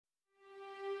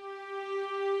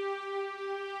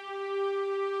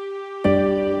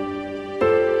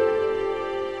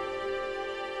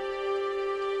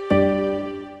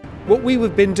what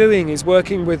we've been doing is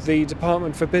working with the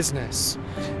Department for Business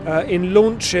in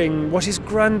launching what is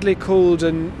grandly called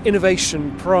an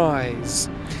Innovation Prize.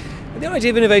 And the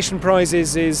idea of Innovation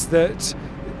Prizes is that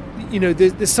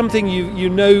there's something you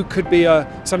know could be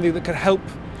something that could help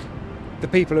the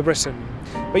people of Britain,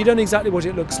 but you don't know exactly what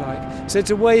it looks like. So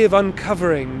it's a way of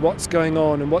uncovering what's going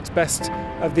on and what's best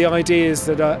of the ideas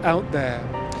that are out there.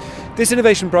 This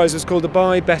Innovation Prize was called the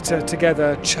Buy Better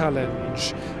Together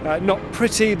Challenge. Not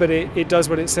pretty, but it does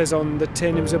what it says on the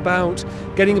tin. It was about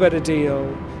getting a better deal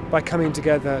by coming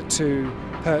together to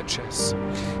purchase.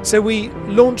 So we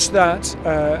launched that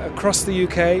across the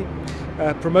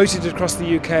UK, promoted it across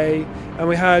the UK, and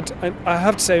we had, I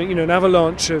have to say, an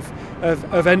avalanche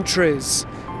of entries.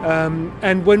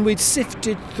 And when we'd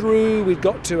sifted through, we'd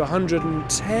got to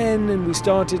 110 and we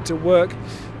started to work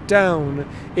down.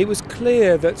 It was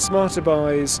clear that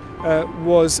Smarterbuys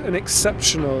was an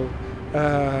exceptional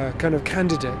kind of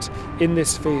candidate in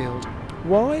this field.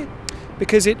 Why?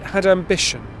 Because it had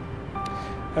ambition,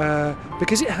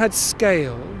 because it had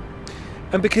scale,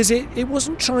 and because it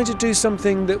wasn't trying to do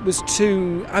something that was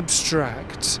too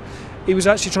abstract. It was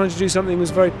actually trying to do something that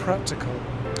was very practical.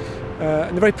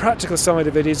 And the very practical side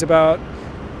of it is about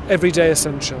everyday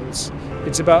essentials.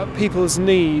 It's about people's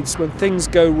needs when things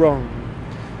go wrong.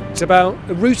 It's about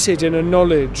rooted in a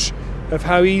knowledge of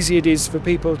how easy it is for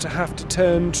people to have to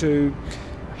turn to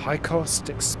high-cost,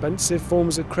 expensive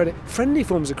forms of credit, friendly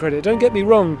forms of credit. Don't get me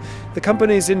wrong, the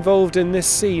companies involved in this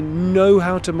scene know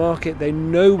how to market, they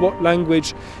know what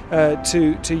language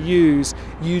to use.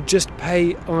 You just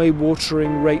pay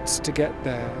eye-watering rates to get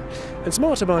there. And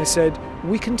Smarterbuys said,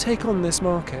 we can take on this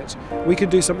market, we can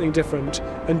do something different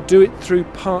and do it through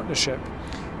partnership,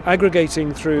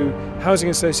 aggregating through housing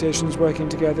associations working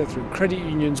together, through credit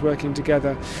unions working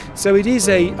together. So it is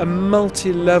a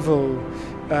multi-level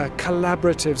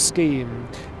collaborative scheme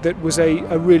that was a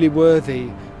really worthy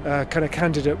kind of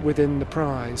candidate within the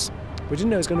prize. We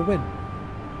didn't know it was going to win.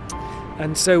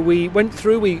 And so we went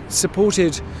through, we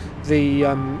supported the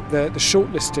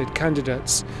shortlisted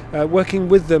candidates, working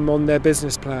with them on their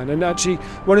business plan. And actually,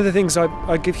 one of the things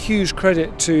I give huge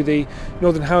credit to the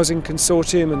Northern Housing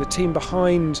Consortium and the team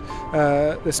behind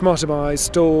the Smarterbuys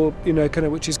store,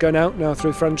 which is going out now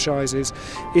through franchises,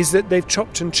 is that they've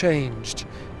chopped and changed.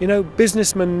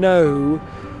 Businessmen know.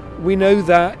 We know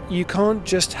that you can't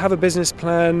just have a business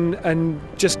plan and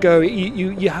just go.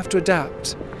 You have to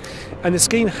adapt. And the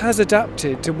scheme has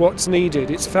adapted to what's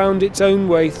needed. It's found its own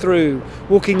way through,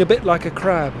 walking a bit like a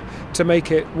crab to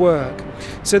make it work.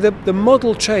 So the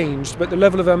model changed, but the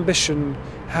level of ambition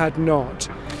had not.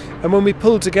 And when we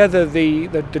pulled together the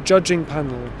judging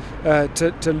panel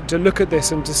to look at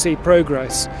this and to see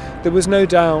progress, there was no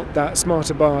doubt that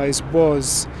Smarterbuys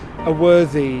was a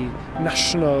worthy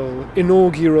national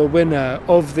inaugural winner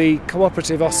of the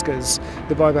cooperative Oscars,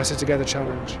 the Buy Better Together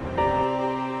Challenge.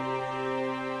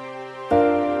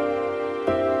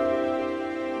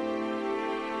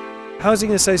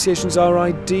 Housing associations are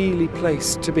ideally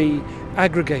placed to be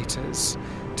aggregators,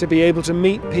 to be able to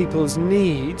meet people's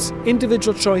needs,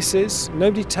 individual choices.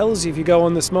 Nobody tells you if you go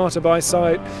on the Smarterbuys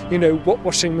site, what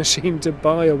washing machine to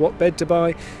buy or what bed to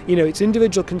buy. It's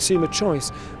individual consumer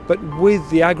choice, but with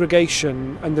the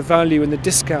aggregation and the value and the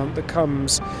discount that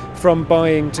comes from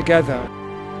buying together.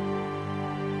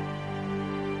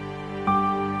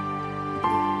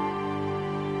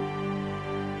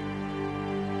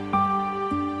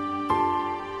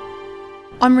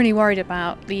 I'm really worried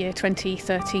about the year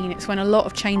 2013. It's when a lot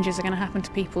of changes are going to happen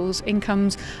to people's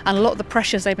incomes, and a lot of the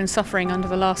pressures they've been suffering under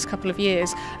the last couple of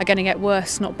years are going to get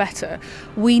worse, not better.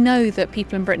 We know that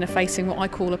people in Britain are facing what I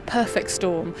call a perfect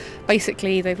storm.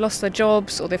 Basically, they've lost their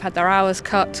jobs or they've had their hours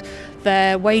cut,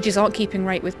 their wages aren't keeping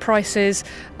rate with prices,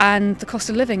 and the cost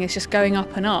of living is just going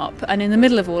up and up. And in the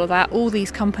middle of all of that, all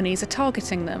these companies are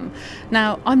targeting them.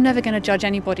 Now, I'm never going to judge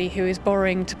anybody who is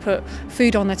borrowing to put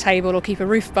food on the table or keep a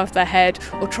roof above their head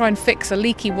or try and fix a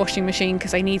leaky washing machine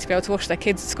because they need to be able to wash their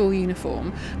kids' school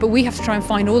uniform. But we have to try and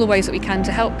find all the ways that we can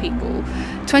to help people.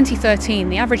 2013,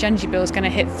 the average energy bill is going to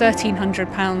hit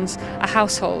 £1,300 a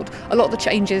household. A lot of the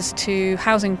changes to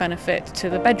housing benefit, to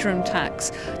the bedroom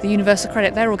tax, the universal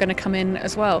credit, they're all going to come in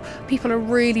as well. People are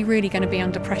really, really going to be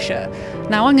under pressure.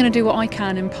 Now, I'm going to do what I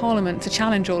can in Parliament to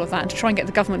challenge all of that and to try and get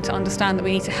the government to understand that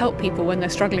we need to help people when they're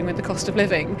struggling with the cost of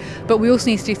living. But we also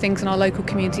need to do things in our local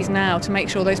communities now to make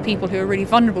sure those people who are really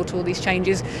vulnerable to all these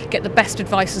changes get the best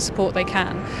advice and support they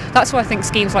can. That's why I think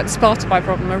schemes like the Smarterbuys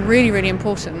program are really, really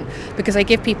important, because they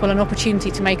give people an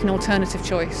opportunity to make an alternative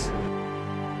choice.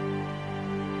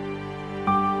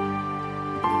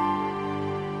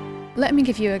 Let me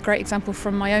give you a great example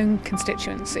from my own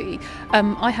constituency.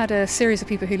 I had a series of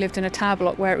people who lived in a tower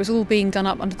block where it was all being done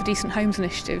up under the Decent Homes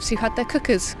initiatives who had their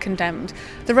cookers condemned.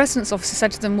 The residence officer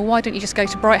said to them, well, why don't you just go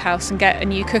to Bright House and get a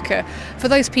new cooker? For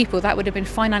those people, that would have been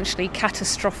financially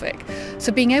catastrophic.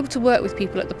 So being able to work with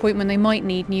people at the point when they might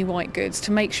need new white goods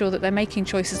to make sure that they're making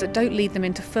choices that don't lead them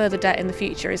into further debt in the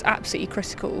future is absolutely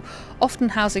critical. Often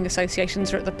housing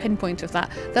associations are at the pinpoint of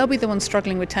that. They'll be the ones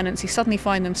struggling with tenants who suddenly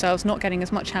find themselves not getting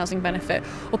as much housing benefit,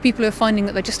 or people who are finding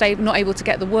that they're just not able to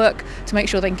get the work to make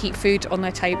sure they can keep food on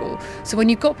their table. So when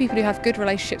you've got people who have good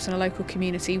relationships in a local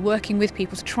community working with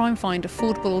people to try and find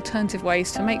affordable alternative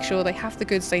ways to make sure they have the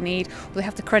goods they need or they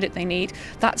have the credit they need,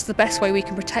 that's the best way we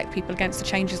can protect people against the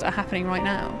changes that are happening right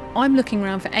now. I'm looking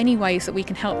around for any ways that we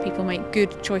can help people make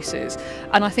good choices,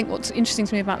 and I think what's interesting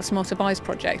to me about the Smarterbuys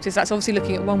project is that's obviously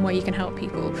looking at one way you can help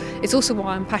people. It's also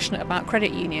why I'm passionate about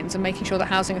credit unions and making sure that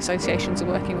housing associations are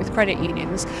working with credit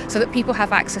unions so that people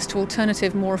have access to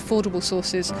alternative, more affordable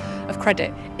sources of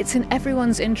credit. It's in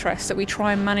everyone's interest that we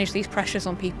try and manage these pressures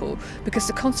on people, because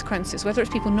the consequences, whether it's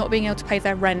people not being able to pay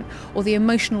their rent or the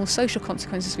emotional, social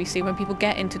consequences we see when people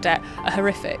get into debt, are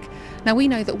horrific. Now we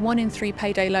know that 1 in 3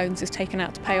 payday loans is taken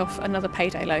out to pay off another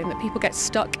payday loan, that people get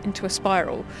stuck into a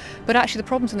spiral. But actually the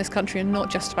problems in this country are not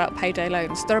just about payday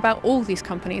loans. They're about all these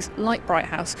companies like Bright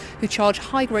House who charge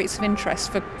high rates of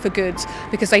interest for goods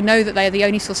because they know that they are the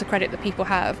only source of credit that people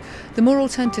have. The more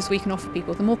alternatives we can offer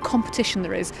people, the more competition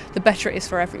there is, the better it is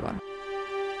for everyone.